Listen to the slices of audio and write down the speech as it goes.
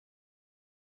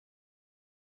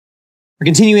We're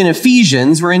continuing in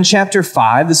Ephesians. We're in chapter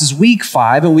 5. This is week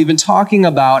 5, and we've been talking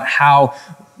about how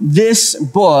this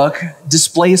book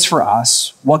displays for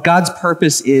us what God's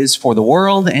purpose is for the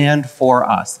world and for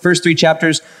us. The first 3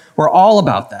 chapters were all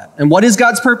about that. And what is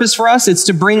God's purpose for us? It's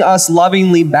to bring us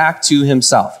lovingly back to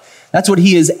himself. That's what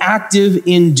he is active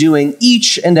in doing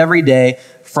each and every day,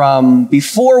 from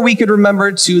before we could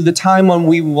remember to the time when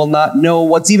we will not know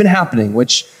what's even happening,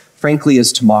 which frankly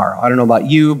is tomorrow. I don't know about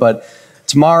you, but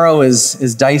tomorrow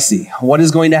is dicey. What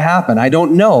is going to happen? I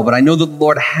don't know, but I know that the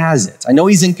Lord has it. I know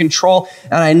he's in control,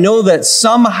 and I know that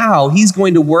somehow he's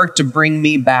going to work to bring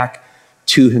me back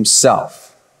to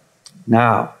himself.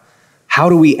 Now, how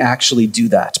do we actually do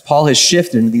that? Paul has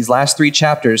shifted in these last 3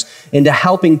 chapters into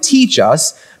helping teach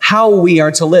us how we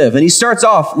are to live. And he starts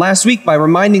off last week by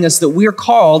reminding us that we're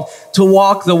called to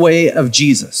walk the way of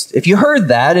Jesus. If you heard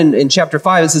that in chapter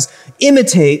 5, it says,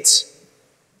 imitate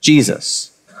Jesus.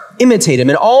 Imitate him.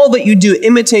 And all that you do,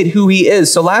 imitate who he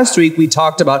is. So last week, we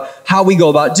talked about how we go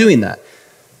about doing that.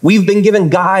 We've been given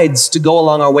guides to go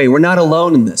along our way. We're not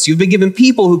alone in this. You've been given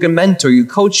people who can mentor you,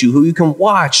 coach you, who you can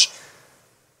watch,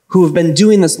 who have been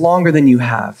doing this longer than you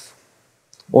have,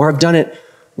 or have done it,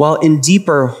 well, in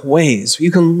deeper ways. You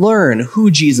can learn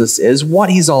who Jesus is, what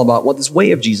he's all about, what this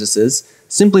way of Jesus is,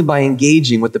 simply by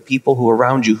engaging with the people who are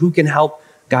around you, who can help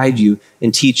guide you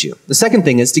and teach you. The second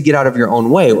thing is to get out of your own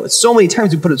way. So many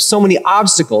times we put up so many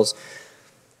obstacles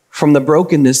from the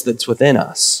brokenness that's within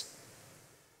us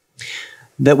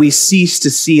that we cease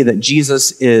to see that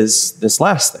Jesus is this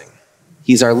last thing.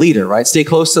 He's our leader, right? Stay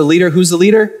close to the leader. Who's the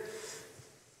leader?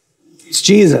 It's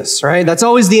Jesus, right? That's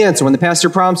always the answer. When the pastor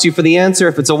prompts you for the answer,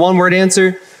 if it's a one-word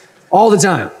answer, all the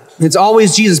time, it's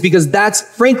always Jesus, because that's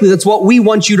what we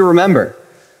want you to remember.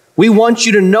 We want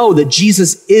you to know that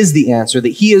Jesus is the answer, that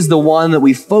he is the one that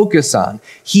we focus on.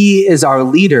 He is our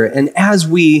leader. And as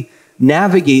we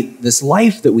navigate this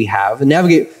life that we have, and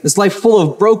navigate this life full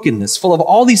of brokenness, full of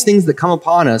all these things that come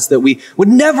upon us that we would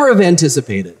never have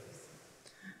anticipated,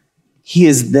 he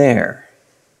is there,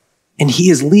 and he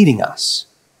is leading us.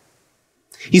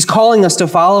 He's calling us to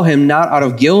follow him, not out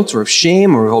of guilt or of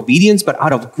shame or of obedience, but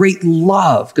out of great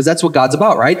love, because that's what God's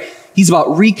about, right? He's about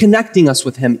reconnecting us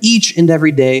with him each and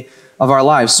every day of our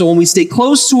lives. So when we stay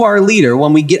close to our leader,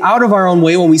 when we get out of our own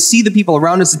way, when we see the people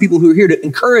around us, the people who are here to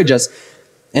encourage us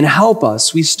and help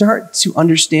us, we start to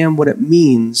understand what it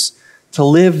means to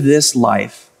live this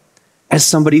life as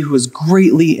somebody who is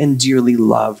greatly and dearly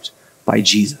loved by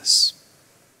Jesus.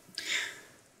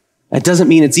 That doesn't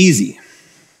mean it's easy.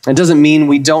 It doesn't mean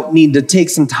we don't need to take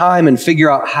some time and figure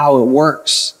out how it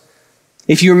works.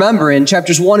 If you remember, in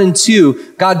chapters 1 and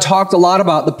 2, God talked a lot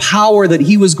about the power that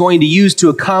he was going to use to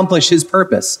accomplish his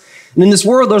purpose. And in this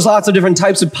world, there's lots of different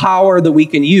types of power that we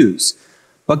can use.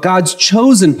 But God's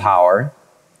chosen power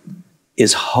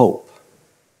is hope.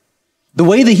 The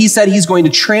way that he said he's going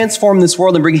to transform this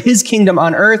world and bring his kingdom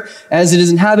on earth as it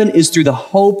is in heaven is through the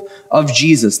hope of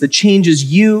Jesus that changes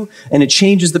you, and it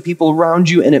changes the people around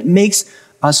you, and it makes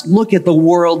us look at the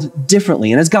world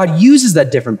differently. And as God uses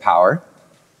that different power,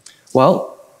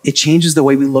 well, it changes the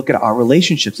way we look at our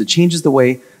relationships. It changes the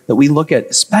way that we look at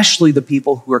especially the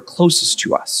people who are closest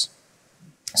to us.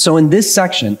 So in this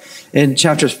section, in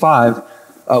chapter 5,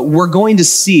 we're going to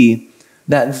see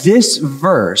that this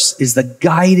verse is the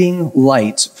guiding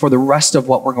light for the rest of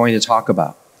what we're going to talk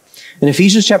about. In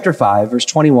Ephesians chapter 5, verse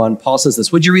 21, Paul says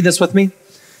this. Would you read this with me?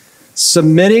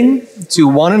 Submitting to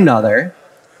one another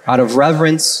out of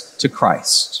reverence to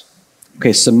Christ.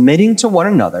 Okay, submitting to one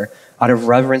another out of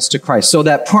reverence to Christ. So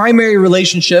that primary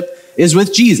relationship is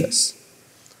with Jesus.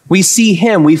 We see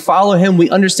him, we follow him, we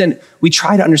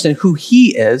try to understand who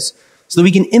he is so that we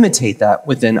can imitate that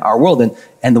within our world.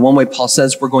 And the one way Paul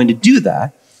says we're going to do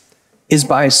that is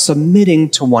by submitting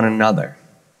to one another.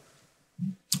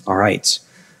 All right.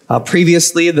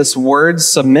 Previously, this word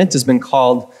submit has been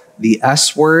called the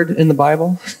S word in the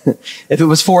Bible. If it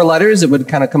was 4 letters, it would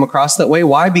kind of come across that way.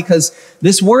 Why? Because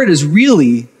this word is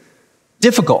really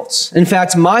difficult. In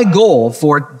fact, my goal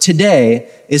for today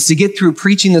is to get through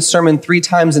preaching this sermon 3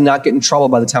 times and not get in trouble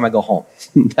by the time I go home.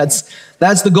 That's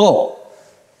the goal,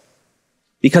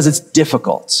 because it's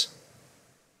difficult.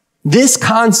 This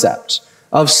concept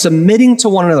of submitting to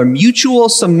one another, mutual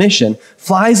submission,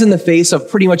 flies in the face of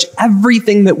pretty much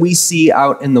everything that we see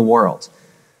out in the world.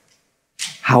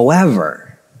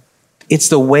 However, it's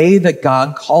the way that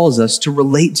God calls us to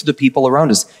relate to the people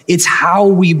around us. It's how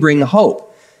we bring hope.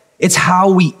 It's how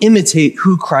we imitate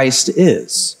who Christ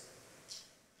is.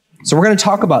 So we're going to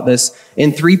talk about this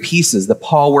in 3 pieces that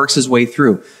Paul works his way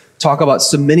through. Talk about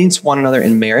submitting to one another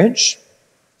in marriage,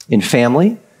 in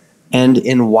family, and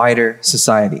in wider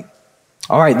society.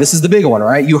 All right, this is the big one, all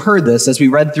right? You heard this. As we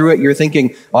read through it, you're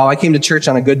thinking, oh, I came to church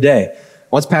on a good day.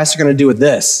 What's pastor going to do with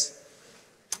this?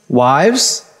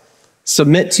 Wives,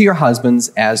 submit to your husbands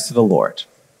as to the Lord.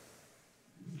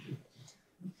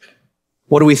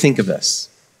 What do we think of this?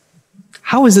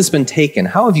 How has this been taken?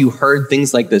 How have you heard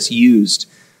things like this used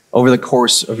over the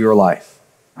course of your life?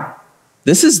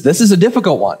 This is a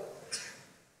difficult one.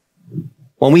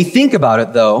 When we think about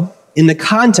it, though, in the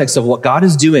context of what God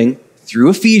is doing through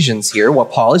Ephesians here,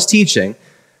 what Paul is teaching,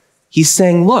 he's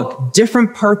saying, look,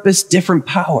 different purpose, different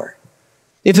power.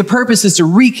 If the purpose is to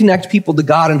reconnect people to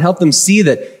God and help them see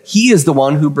that he is the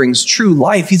one who brings true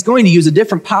life, he's going to use a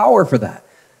different power for that.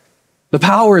 The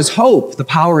power is hope. The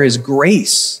power is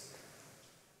grace.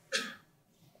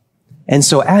 And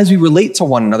so as we relate to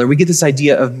one another, we get this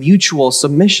idea of mutual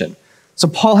submission. So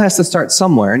Paul has to start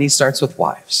somewhere, and he starts with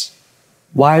wives.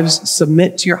 Wives,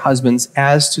 submit to your husbands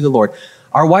as to the Lord.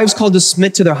 Are wives called to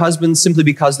submit to their husbands simply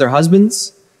because they're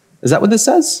husbands? Is that what this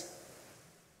says?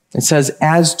 It says,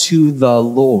 as to the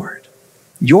Lord.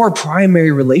 Your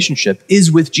primary relationship is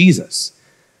with Jesus.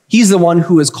 He's the one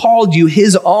who has called you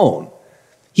his own.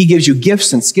 He gives you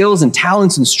gifts and skills and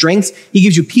talents and strengths. He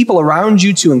gives you people around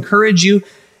you to encourage you.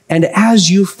 And as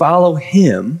you follow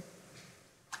him,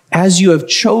 as you have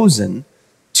chosen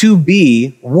to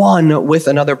be one with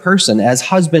another person, as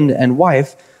husband and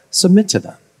wife, submit to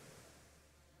them.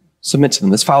 Submit to them.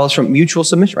 This follows from mutual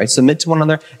submission, right? Submit to one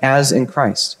another as in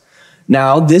Christ.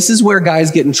 Now, this is where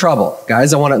guys get in trouble.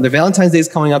 Guys, the Valentine's Day is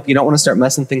coming up. You don't want to start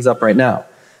messing things up right now.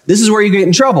 This is where you get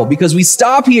in trouble because we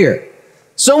stop here.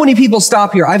 So many people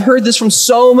stop here. I've heard this from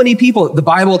so many people. The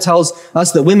Bible tells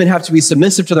us that women have to be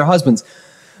submissive to their husbands.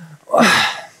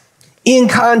 In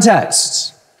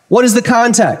context, what is the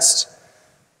context?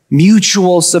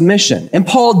 Mutual submission. And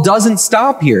Paul doesn't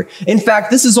stop here. In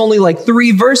fact, this is only like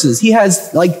 3 verses. He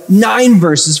has like 9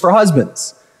 verses for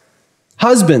husbands.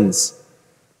 Husbands,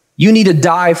 you need to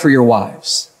die for your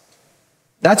wives.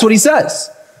 That's what he says.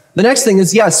 The next thing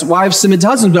is, yes, wives submit to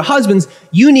husbands, but husbands,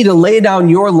 you need to lay down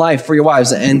your life for your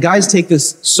wives. And guys take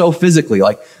this so physically,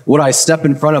 like, would I step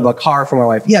in front of a car for my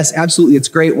wife? Yes, absolutely. It's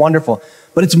great, wonderful.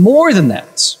 But it's more than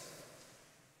that.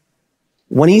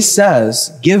 When he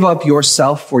says, give up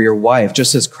yourself for your wife,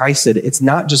 just as Christ did, it's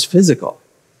not just physical.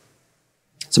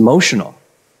 It's emotional.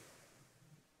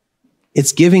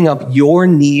 It's giving up your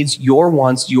needs, your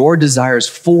wants, your desires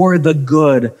for the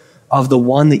good of the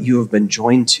one that you have been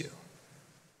joined to.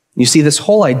 You see, this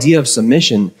whole idea of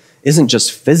submission isn't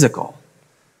just physical.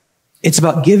 It's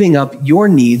about giving up your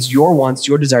needs, your wants,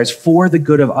 your desires for the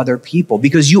good of other people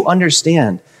because you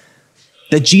understand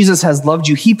that Jesus has loved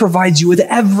you. He provides you with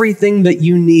everything that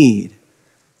you need.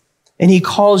 And he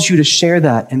calls you to share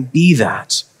that and be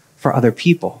that for other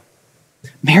people.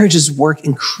 Marriages work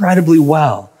incredibly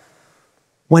well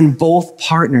when both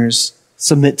partners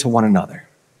submit to one another,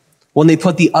 when they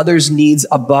put the other's needs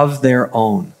above their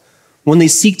own, when they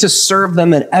seek to serve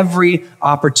them at every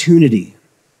opportunity.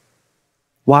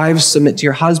 Wives, submit to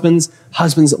your husbands.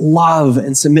 Husbands, love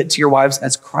and submit to your wives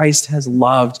as Christ has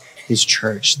loved his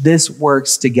church. This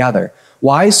works together.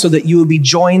 Why? So that you will be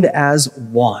joined as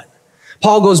one.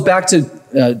 Paul goes back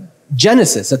to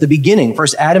Genesis at the beginning,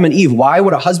 first Adam and Eve. Why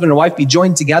would a husband and wife be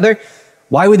joined together?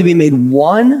 Why would they be made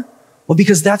one? Well,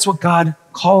 because that's what God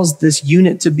calls this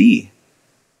unit to be.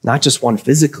 Not just one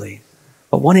physically,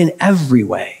 but one in every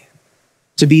way.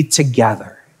 To be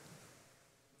together.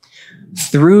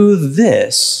 Through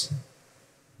this,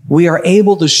 we are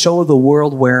able to show the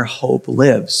world where hope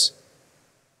lives.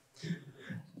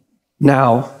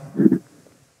 Now,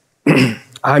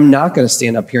 I'm not going to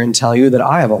stand up here and tell you that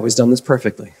I have always done this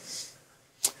perfectly.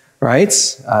 Right?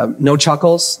 No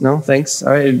chuckles. No, thanks.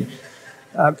 All right.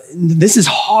 This is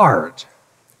hard.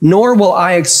 Nor will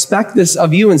I expect this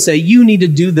of you and say, you need to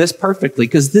do this perfectly,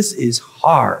 because this is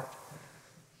hard.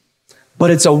 But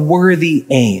it's a worthy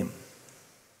aim.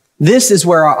 This is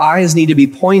where our eyes need to be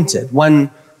pointed.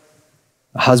 When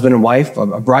a husband and wife,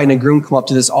 a bride and a groom come up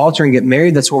to this altar and get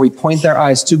married, that's where we point their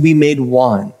eyes to be made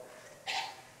one.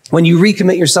 When you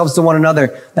recommit yourselves to one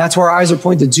another, that's where our eyes are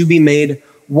pointed to be made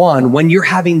one. When you're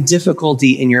having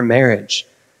difficulty in your marriage,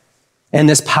 and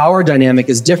this power dynamic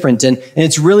is different, and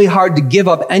it's really hard to give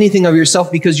up anything of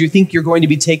yourself because you think you're going to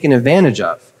be taken advantage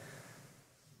of.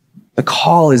 The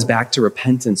call is back to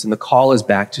repentance, and the call is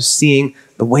back to seeing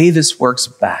the way this works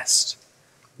best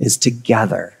is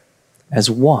together as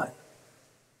one.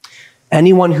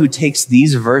 Anyone who takes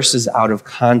these verses out of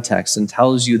context and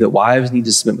tells you that wives need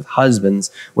to submit with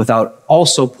husbands without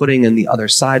also putting in the other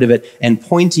side of it and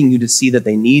pointing you to see that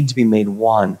they need to be made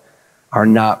one are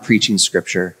not preaching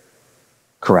Scripture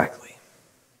correctly.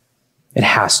 It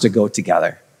has to go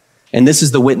together. And this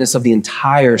is the witness of the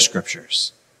entire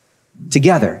scriptures.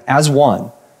 Together, as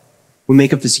one, we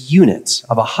make up this unit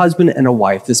of a husband and a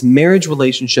wife, this marriage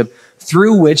relationship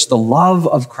through which the love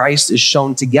of Christ is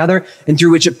shown together and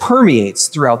through which it permeates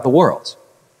throughout the world.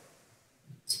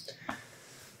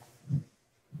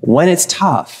 When it's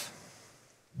tough,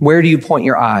 where do you point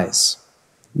your eyes?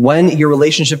 When your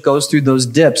relationship goes through those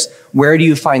dips, where do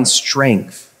you find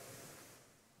strength?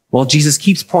 Well, Jesus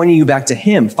keeps pointing you back to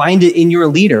him. Find it in your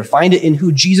leader. Find it in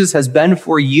who Jesus has been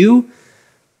for you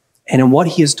and in what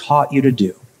he has taught you to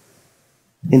do.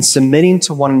 In submitting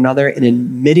to one another, in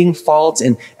admitting faults,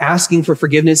 in asking for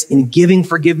forgiveness, in giving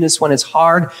forgiveness when it's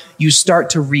hard, you start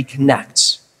to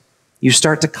reconnect. You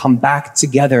start to come back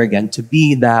together again to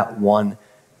be that one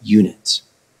unit.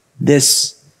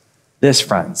 This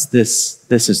friends, this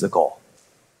is the goal.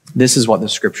 This is what the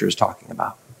scripture is talking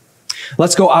about.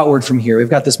 Let's go outward from here. We've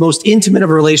got this most intimate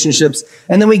of relationships,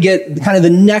 and then we get kind of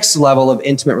the next level of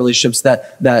intimate relationships,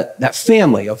 that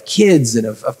family of kids and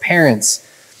of parents.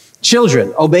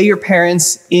 Children, obey your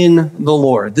parents in the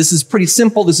Lord. This is pretty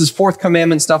simple. This is fourth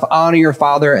commandment stuff. Honor your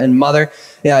father and mother.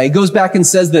 Yeah, he goes back and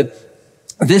says that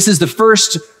this is the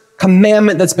first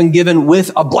commandment that's been given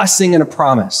with a blessing and a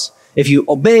promise. If you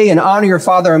obey and honor your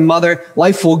father and mother,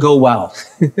 life will go well.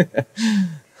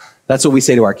 That's what we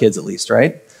say to our kids, at least,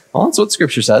 right? Well, that's what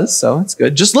scripture says, so it's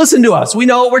good. Just listen to us. We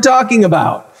know what we're talking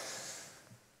about.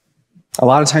 A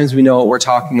lot of times we know what we're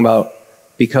talking about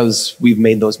because we've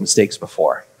made those mistakes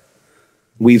before.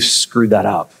 We've screwed that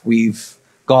up. We've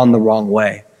gone the wrong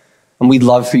way. And we'd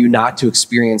love for you not to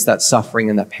experience that suffering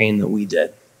and that pain that we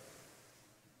did.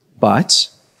 But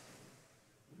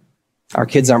our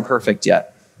kids aren't perfect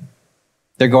yet.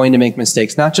 They're going to make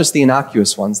mistakes, not just the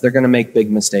innocuous ones. They're going to make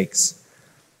big mistakes.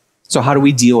 So how do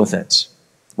we deal with it?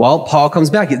 Well, Paul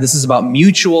comes back. This is about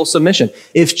mutual submission.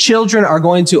 If children are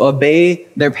going to obey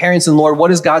their parents in the Lord, what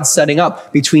is God setting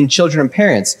up between children and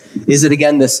parents? Is it,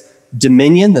 again, this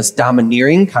dominion, this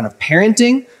domineering kind of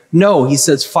parenting? No, he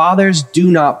says, fathers, do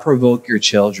not provoke your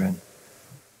children.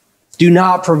 Do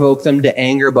not provoke them to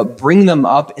anger, but bring them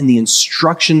up in the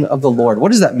instruction of the Lord.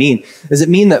 What does that mean? Does it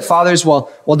mean that fathers,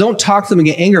 well, don't talk to them and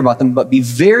get angry about them, but be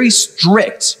very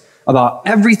strict about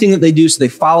everything that they do so they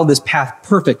follow this path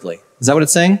perfectly? Is that what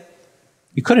it's saying?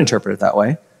 You could interpret it that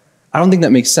way. I don't think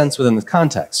that makes sense within the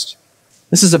context.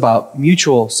 This is about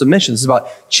mutual submission. This is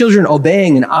about children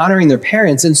obeying and honoring their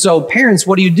parents. And so parents,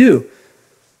 what do?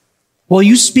 Well,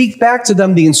 you speak back to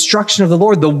them the instruction of the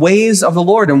Lord, the ways of the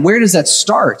Lord. And where does that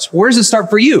start? Where does it start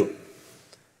for you?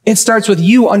 It starts with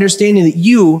you understanding that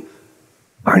you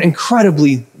are an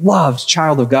incredibly loved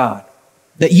child of God,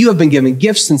 that you have been given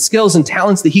gifts and skills and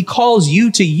talents that he calls you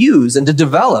to use and to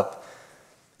develop.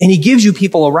 And he gives you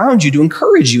people around you to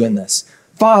encourage you in this.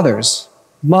 Fathers,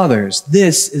 mothers,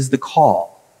 this is the call.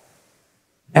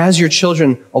 As your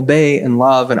children obey and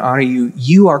love and honor you,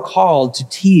 you are called to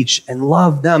teach and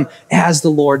love them as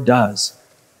the Lord does.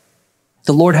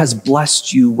 The Lord has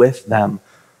blessed you with them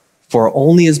for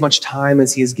only as much time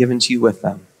as he has given to you with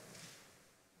them.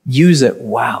 Use it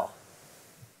well.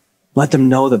 Let them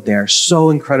know that they are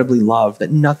so incredibly loved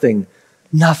that nothing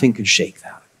could shake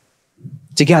that.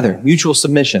 Together, mutual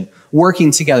submission,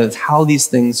 working together. That's how these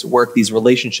things work, these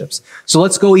relationships. So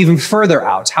let's go even further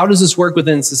out. How does this work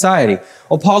within society?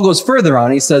 Well, Paul goes further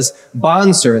on. He says,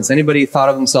 bondservants. Anybody thought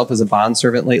of himself as a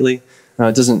bondservant lately?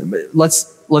 It doesn't.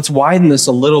 Let's widen this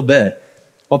a little bit.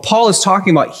 What Paul is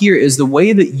talking about here is the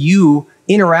way that you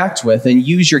interact with and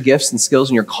use your gifts and skills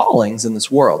and your callings in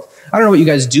this world. I don't know what you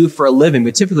guys do for a living,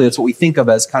 but typically that's what we think of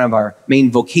as kind of our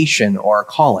main vocation or our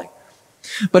calling.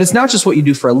 But it's not just what you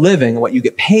do for a living, what you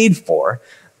get paid for,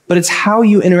 but it's how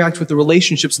you interact with the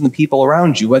relationships and the people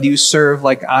around you, whether you serve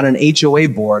like on an HOA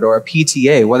board or a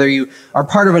PTA, whether you are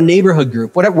part of a neighborhood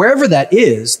group, wherever that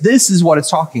is, this is what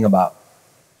it's talking about.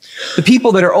 The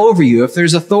people that are over you, if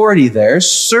there's authority there,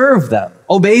 serve them,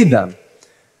 obey them,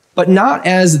 but not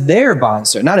as their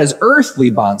bondservants, not as earthly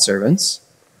bondservants,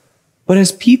 but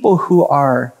as people who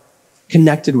are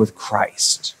connected with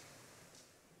Christ.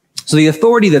 So the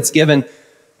authority that's given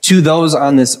to those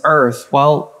on this earth,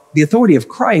 well, the authority of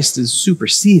Christ is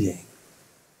superseding.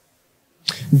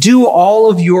 Do all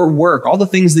of your work, all the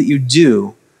things that you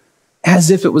do, as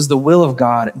if it was the will of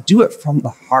God. Do it from the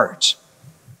heart.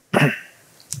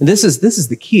 This is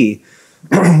the key.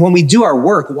 When we do our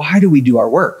work, why do we do our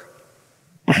work?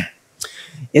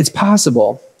 It's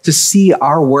possible to see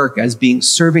our work as being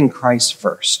serving Christ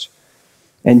first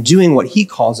and doing what he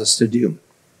calls us to do,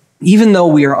 even though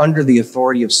we are under the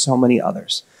authority of so many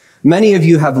others. Many of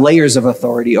you have layers of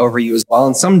authority over you as well,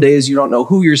 and some days you don't know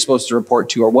who you're supposed to report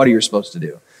to or what you're supposed to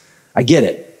do. I get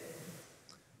it.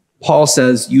 Paul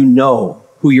says, you know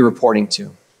who you're reporting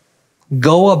to.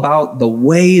 Go about the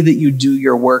way that you do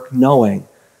your work knowing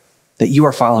that you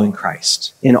are following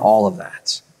Christ in all of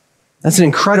that. That's an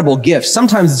incredible gift.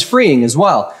 Sometimes it's freeing as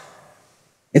well.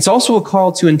 It's also a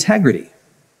call to integrity,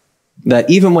 that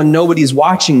even when nobody's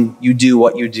watching you do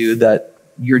what you do, that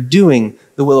you're doing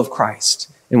the will of Christ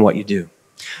in what you do.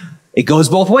 It goes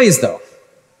both ways, though.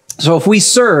 So if we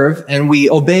serve and we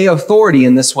obey authority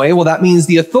in this way, well, that means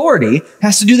the authority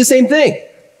has to do the same thing.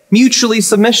 Mutually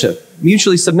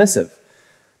submissive.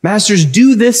 Masters,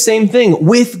 do this same thing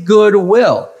with good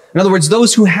will. In other words,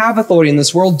 those who have authority in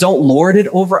this world don't lord it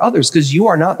over others, because you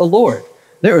are not the Lord.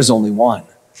 There is only one.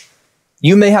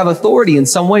 You may have authority in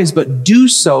some ways, but do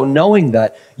so knowing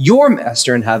that your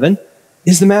master in heaven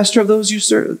is the master of those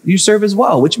you serve as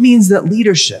well, which means that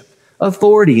leadership,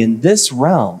 authority in this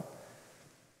realm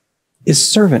is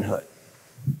servanthood.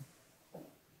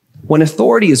 When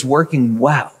authority is working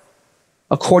well,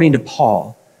 according to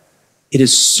Paul, it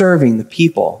is serving the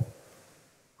people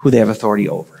who they have authority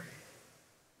over.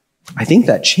 I think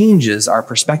that changes our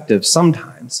perspective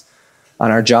sometimes on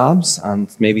our jobs, on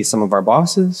maybe some of our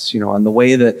bosses, on the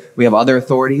way that we have other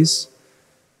authorities.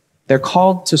 They're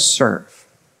called to serve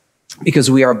because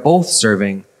we are both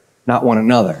serving not one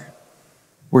another.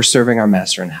 We're serving our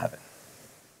master in heaven.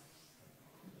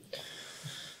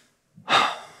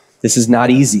 This is not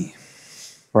easy,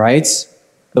 right?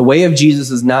 The way of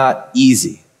Jesus is not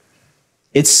easy.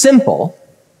 It's simple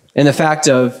in the fact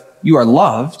of you are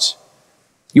loved.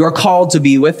 You are called to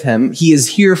be with him. He is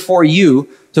here for you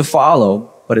to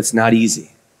follow, but it's not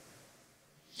easy.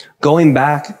 Going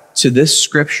back to this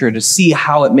scripture to see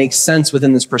how it makes sense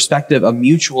within this perspective of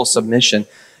mutual submission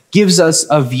gives us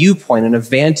a viewpoint, an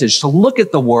advantage to look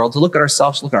at the world, to look at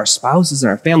ourselves, to look at our spouses and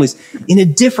our families in a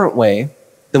different way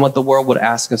than what the world would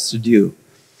ask us to do.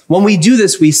 When we do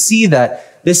this, we see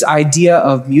that this idea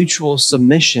of mutual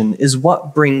submission is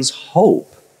what brings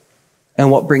hope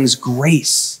and what brings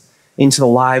grace into the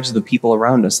lives of the people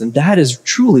around us. And that is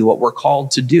truly what we're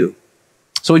called to do.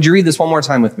 So would you read this one more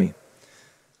time with me?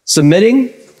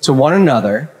 Submitting to one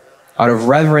another out of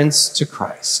reverence to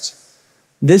Christ.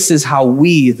 This is how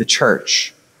we, the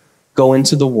church, go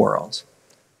into the world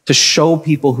to show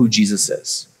people who Jesus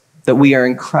is. That we are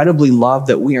incredibly loved,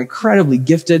 that we are incredibly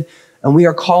gifted, and we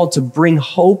are called to bring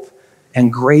hope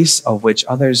and grace of which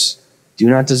others do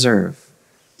not deserve,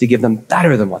 to give them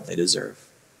better than what they deserve,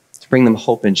 to bring them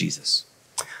hope in Jesus.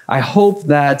 I hope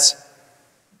that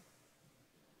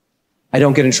I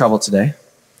don't get in trouble today.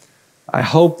 I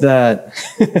hope that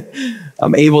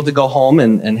I'm able to go home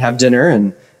and have dinner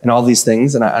and all these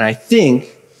things. And I think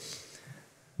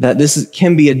that this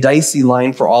can be a dicey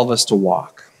line for all of us to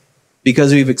walk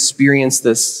because we've experienced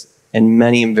this in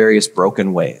many and various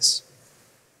broken ways.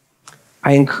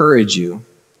 I encourage you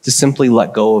to simply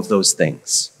let go of those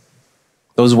things,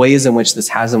 those ways in which this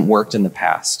hasn't worked in the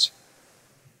past,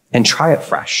 and try it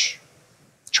fresh.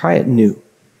 Try it new.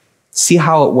 See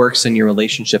how it works in your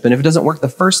relationship. And if it doesn't work the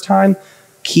first time,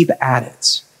 keep at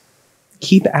it.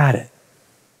 Keep at it.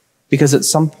 Because at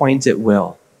some point it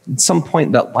will. At some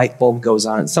point that light bulb goes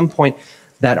on. At some point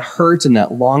that hurt and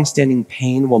that long-standing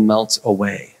pain will melt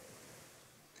away.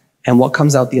 And what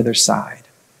comes out the other side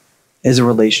is a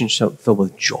relationship filled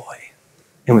with joy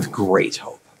and with great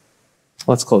hope.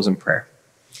 Let's close in prayer.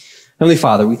 Heavenly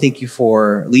Father, we thank you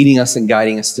for leading us and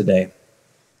guiding us today.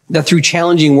 That through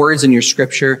challenging words in your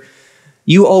scripture,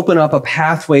 you open up a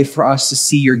pathway for us to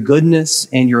see your goodness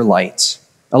and your light.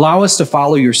 Allow us to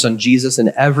follow your son Jesus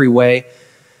in every way,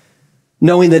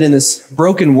 knowing that in this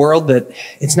broken world that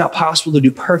it's not possible to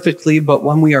do perfectly, but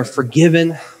when we are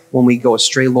forgiven, when we go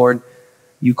astray, Lord,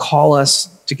 you call us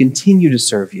to continue to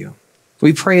serve you.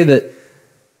 We pray that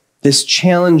this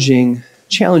challenging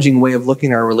way of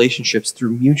looking at our relationships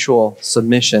through mutual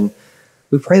submission,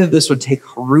 we pray that this would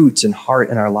take root and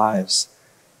heart in our lives,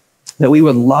 that we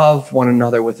would love one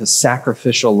another with a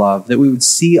sacrificial love, that we would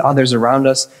see others around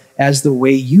us as the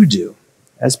way you do,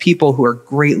 as people who are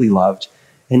greatly loved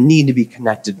and need to be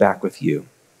connected back with you.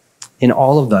 In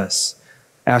all of this,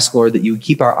 ask, Lord, that you would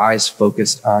keep our eyes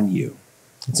focused on you.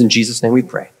 It's in Jesus' name we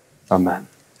pray. Amen.